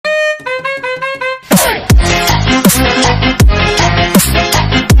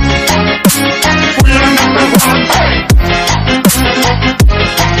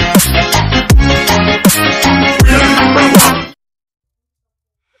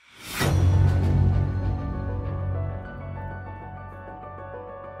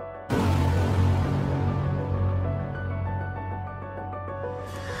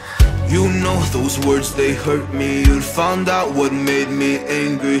know those words, they hurt me. You'd found out what made me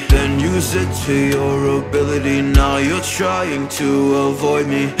angry, then use it to your ability. Now you're trying to avoid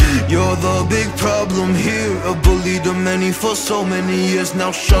me. You're the big problem here, a bully to many for so many years.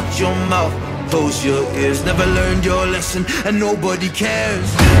 Now shut your mouth, close your ears. Never learned your lesson and nobody cares.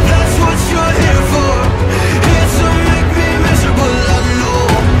 That's what you're here for, here to make me miserable. I know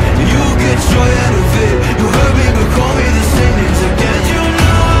you get joy out of it. You hurt me but call me the same names again. You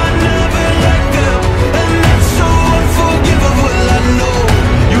know I never let them, and that's so unforgivable. I know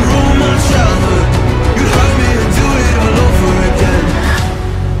you ruined my childhood. You hurt me and do it all over again.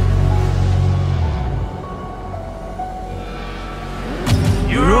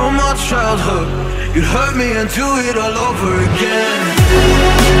 You ruined my childhood. You'd hurt me and do it all over again.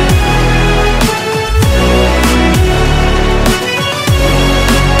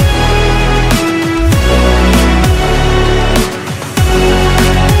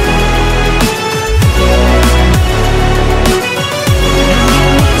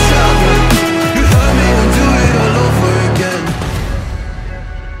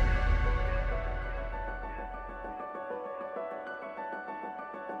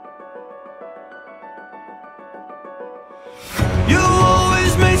 You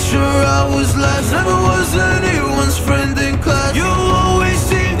always made sure I was last, never was anyone's friend in class. You always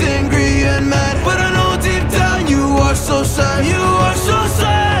seemed angry and mad, but I know deep down you are so sad. You are so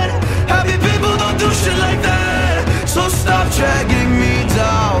sad. Happy people don't do shit like that. So stop dragging me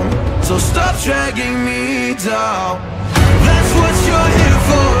down, so stop dragging me down. That's what you're here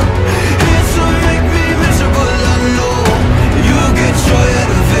for, here to make me miserable. I know you get joy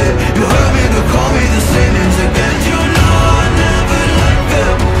out of it. You hurt me but call me the same names again. You know I never liked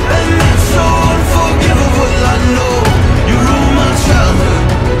them, and that's so unforgivable. I know you ruined my childhood.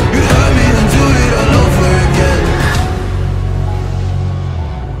 You hurt me and do it all over again.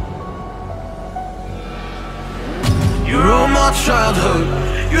 You ruined my childhood.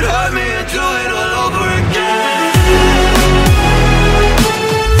 You'd hurt me and do it all over again.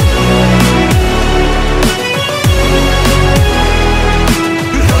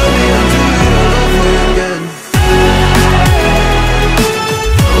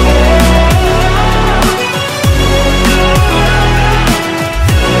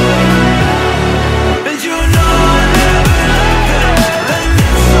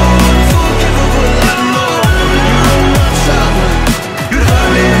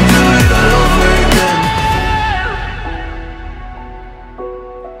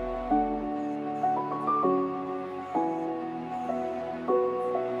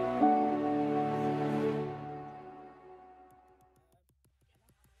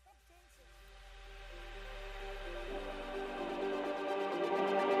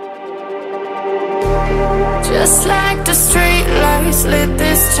 Just like the street lights lit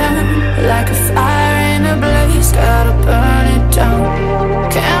this town, like a fire in a blaze, gotta burn it down.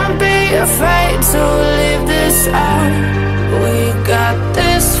 Can't be afraid to leave this out. We got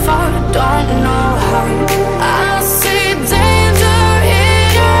this far, don't know how. I see danger in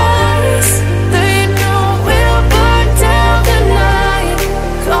your eyes. They know we'll burn down the night.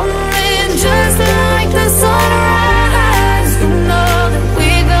 Coming just like the sunrise. You know that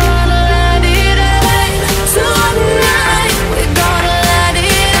we're gonna let it rain. Tonight we're gonna let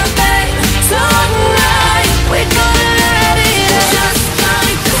it rain. Tonight we're gonna let it rain. Just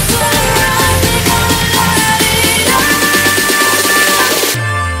like the sunrise, we're gonna let it rain.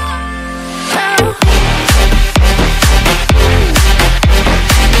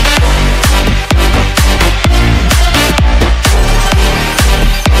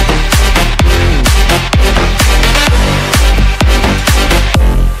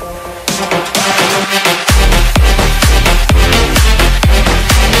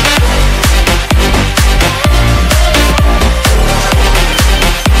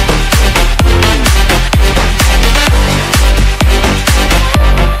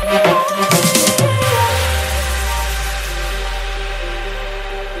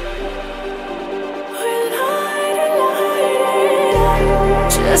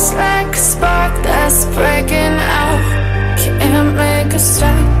 Just like a spark that's breaking out, can't make a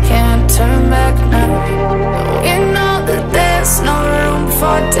stop.